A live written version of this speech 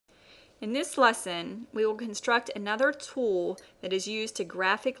In this lesson, we will construct another tool that is used to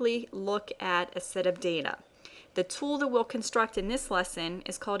graphically look at a set of data. The tool that we'll construct in this lesson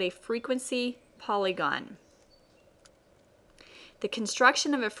is called a frequency polygon. The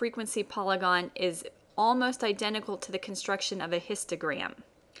construction of a frequency polygon is almost identical to the construction of a histogram.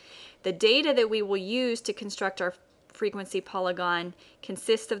 The data that we will use to construct our frequency polygon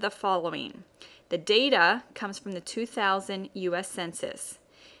consists of the following. The data comes from the 2000 U.S. Census.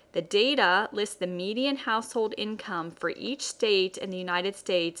 The data lists the median household income for each state in the United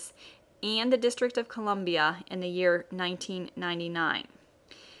States and the District of Columbia in the year 1999.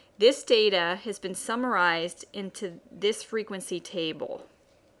 This data has been summarized into this frequency table.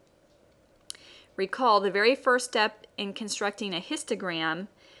 Recall, the very first step in constructing a histogram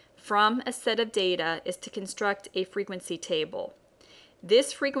from a set of data is to construct a frequency table.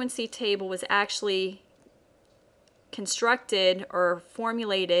 This frequency table was actually constructed or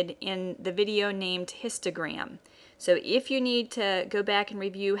formulated in the video named histogram. So if you need to go back and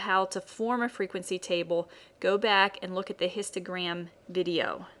review how to form a frequency table, go back and look at the histogram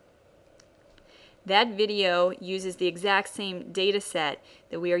video. That video uses the exact same data set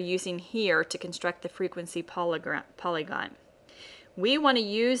that we are using here to construct the frequency polygon. We want to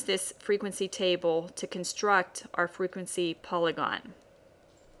use this frequency table to construct our frequency polygon.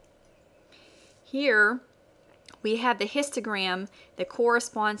 Here we have the histogram that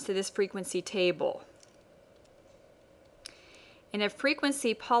corresponds to this frequency table. In a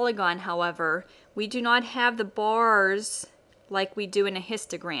frequency polygon, however, we do not have the bars like we do in a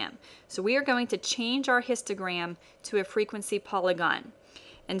histogram. So we are going to change our histogram to a frequency polygon.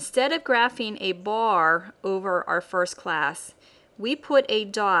 Instead of graphing a bar over our first class, we put a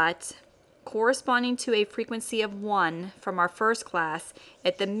dot corresponding to a frequency of 1 from our first class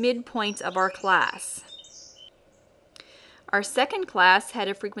at the midpoint of our class. Our second class had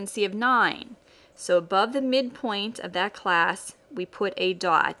a frequency of 9, so above the midpoint of that class we put a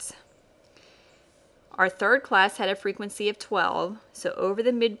dot. Our third class had a frequency of 12, so over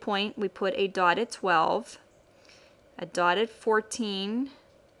the midpoint we put a dot at 12, a dot at 14,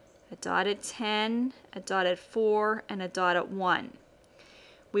 a dot at 10, a dot at 4, and a dot at 1.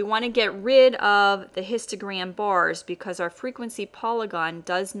 We want to get rid of the histogram bars because our frequency polygon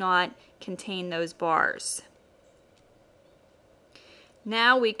does not contain those bars.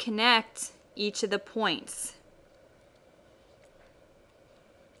 Now we connect each of the points.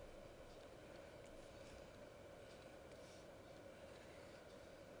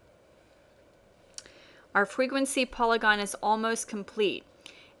 Our frequency polygon is almost complete.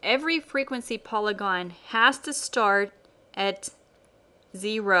 Every frequency polygon has to start at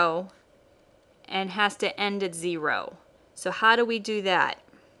 0 and has to end at 0. So how do we do that?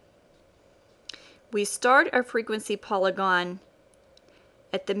 We start our frequency polygon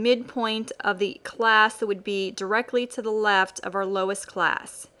at the midpoint of the class that would be directly to the left of our lowest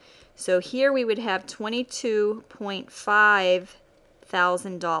class. So here we would have $22.5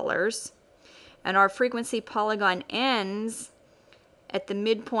 thousand, and our frequency polygon ends at the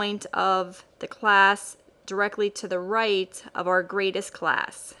midpoint of the class directly to the right of our greatest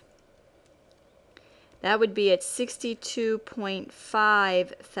class. That would be at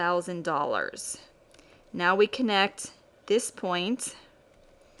 $62.5 thousand. Now we connect this point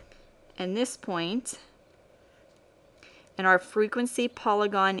and this point, and our frequency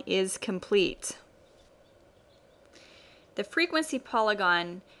polygon is complete. The frequency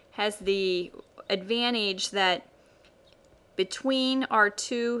polygon has the advantage that between our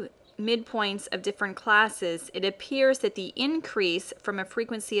two midpoints of different classes, it appears that the increase from a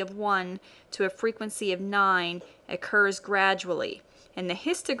frequency of 1 to a frequency of 9 occurs gradually. In the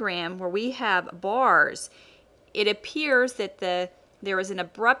histogram, where we have bars, it appears that there is an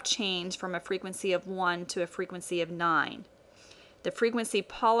abrupt change from a frequency of 1 to a frequency of 9. The frequency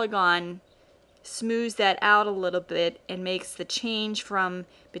polygon smooths that out a little bit and makes the change from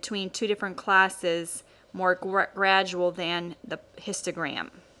between two different classes more gradual than the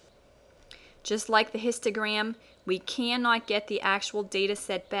histogram. Just like the histogram, we cannot get the actual data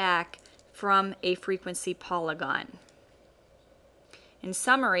set back from a frequency polygon. In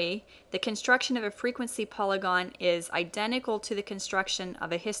summary, the construction of a frequency polygon is identical to the construction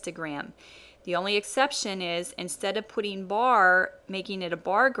of a histogram. The only exception is, instead of putting bar, making it a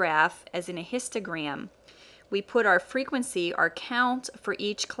bar graph as in a histogram, we put our frequency, our count for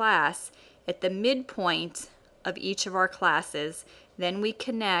each class, at the midpoint of each of our classes. Then we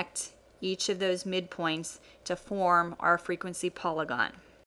connect each of those midpoints to form our frequency polygon.